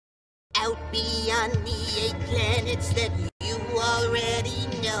Out beyond the 8 planets that you already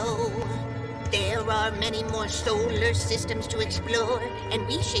know, there are many more solar systems to explore, and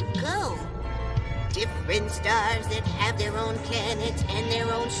we should go. Different stars that have their own planets and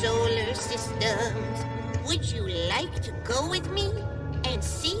their own solar systems. Would you like to go with me and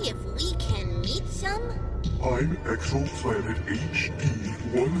see if we can meet some? I'm Exoplanet HD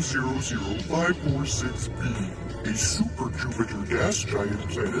 100546b, a super Jupiter gas giant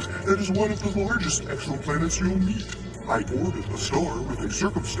planet that is one of the largest exoplanets you'll meet. I orbit a star with a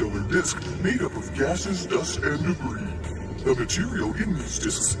circumstellar disk made up of gases, dust, and debris. The material in these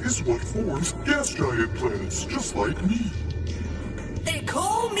disks is what forms gas giant planets, just like me. They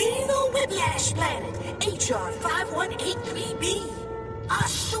call me the Whiplash Planet, HR 5183b. A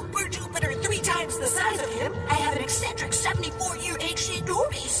super Jupiter 3 times the size of him. I have an eccentric 74-year age-shaped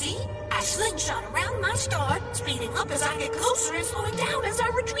orbit, you see? I slingshot around my star, speeding up as I get closer and slowing down as I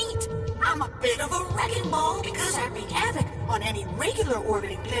retreat. I'm a bit of a wrecking ball because I wreak havoc on any regular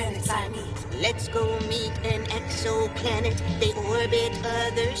orbiting planets I meet. Let's go meet an exoplanet. They orbit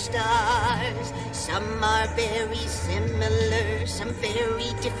other stars. Some are very similar, some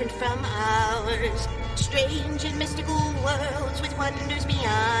very different from ours. Strange and mystical worlds with wonders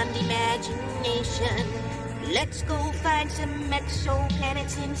beyond imagination. Let's go find some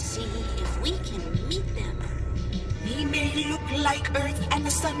exoplanets and see if we can meet them. We may look like Earth and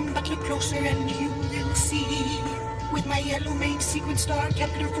the Sun, but look closer and you will see. With my yellow main sequence star,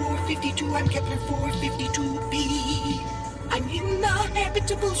 Kepler 452, I'm Kepler 452b. I'm in the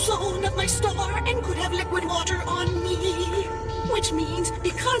habitable zone of my star and could have liquid water on me. Which means,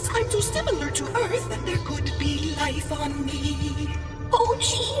 because I'm so similar to Earth, that there could be life on me.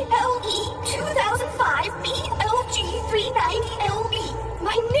 OGLE 2005 BLG 390LB.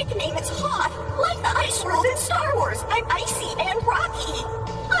 My nickname is Hot, like the ice world in Star Wars. I'm icy and rocky.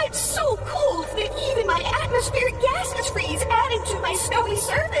 I'm so cold that even my atmospheric gases freeze, adding to my snowy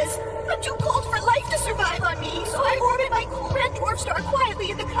surface. I'm too cold for life to survive on me, so I orbit my cool red dwarf star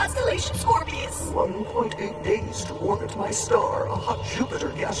quietly in the constellation Scorpius. 1.8 days to orbit my star, a hot Jupiter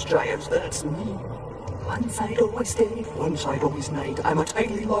gas giant, that's me. One side always day, one side always night. I'm a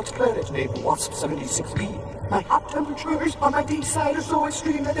tightly locked planet named WASP-76b. My hot temperatures on my day side are so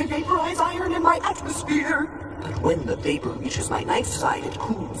extreme that they vaporize iron in my atmosphere. But when the vapor reaches my night side, it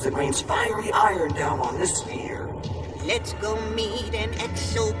cools and rains fiery iron down on this sphere. Let's go meet an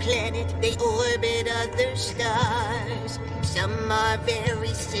exoplanet. They orbit other stars. Some are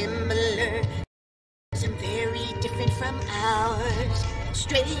very similar, some very different from ours.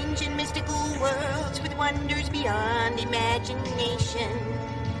 Strange and mystical worlds with wonders beyond imagination.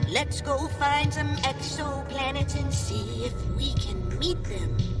 Let's go find some exoplanets and see if we can meet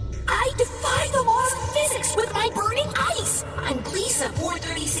them. I defy the laws of physics with my burning ice. I'm Lisa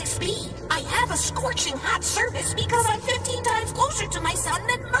 436b. I have a scorching hot surface because I'm 15 times closer to my sun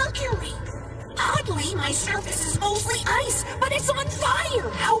than Mercury. Oddly, my surface is mostly ice, but it's on fire.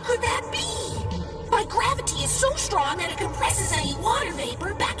 How could that be? My gravity is so strong that it compresses any water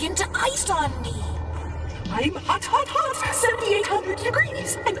vapor back into ice on me. I'm hot, 7,800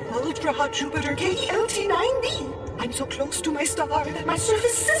 degrees, and ultra-hot Jupiter KLT9b. I'm so close to my star that my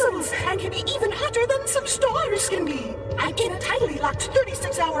surface sizzles and can be even hotter than some stars can be. I'm in a tightly locked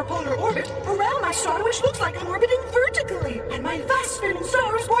 36-hour polar orbit around my star, which looks like I'm orbiting vertically, and my vast spinning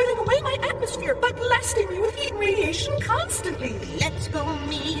star is boiling away my atmosphere by blasting me with heat and radiation constantly. Let's go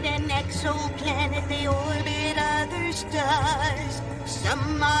meet an exoplanet. They orbit other stars.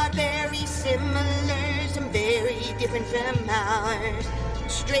 Some are very similar, some very different from ours.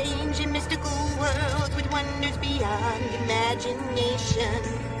 Strange and mystical worlds with wonders beyond imagination.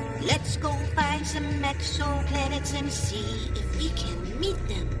 Let's go find some exoplanets and see if we can meet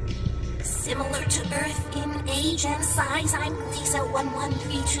them. Similar to Earth in age and size, I'm Lisa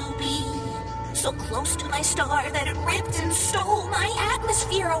 1132b. So close to my star that it ripped and stole my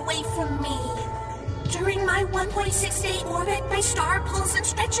atmosphere away from me. During my 1.6-day orbit, my star pulls and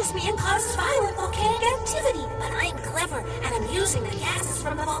stretches me and causes violent volcanic activity. But I'm clever, and I'm using the gases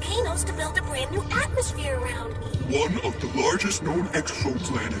from the volcanoes to build a brand new atmosphere around me. One of the largest known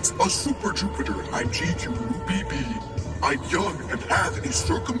exoplanets, a super Jupiter. I'm GQ-BB. I'm young and have a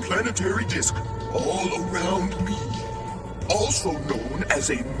circumplanetary disk all around me. Also known as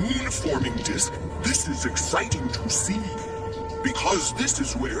a moon-forming disk, this is exciting to see. Because this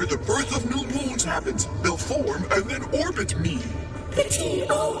is where the birth of new moons happens. They'll form and then orbit me. The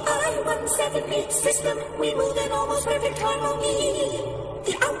TOI-178 system, we move in almost perfect harmony.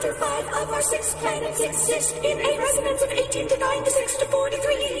 The outer 5 of our 6 planets exist in a resonance of 18 to 9 to 6 to 4 to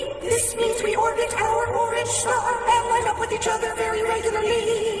 3. This means we orbit our orange star and line up with each other very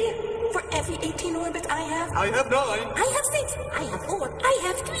regularly. For have the 18 orbits I have? I have 9. I have 6. I have 4. I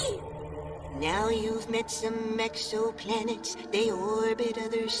have 3. Now you've met some exoplanets. They orbit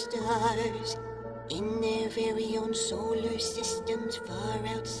other stars in their very own solar systems far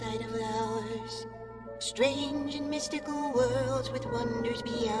outside of ours. Strange and mystical worlds with wonders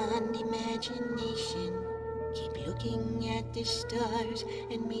beyond imagination. Keep looking at the stars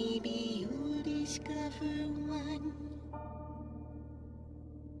and maybe you'll discover one.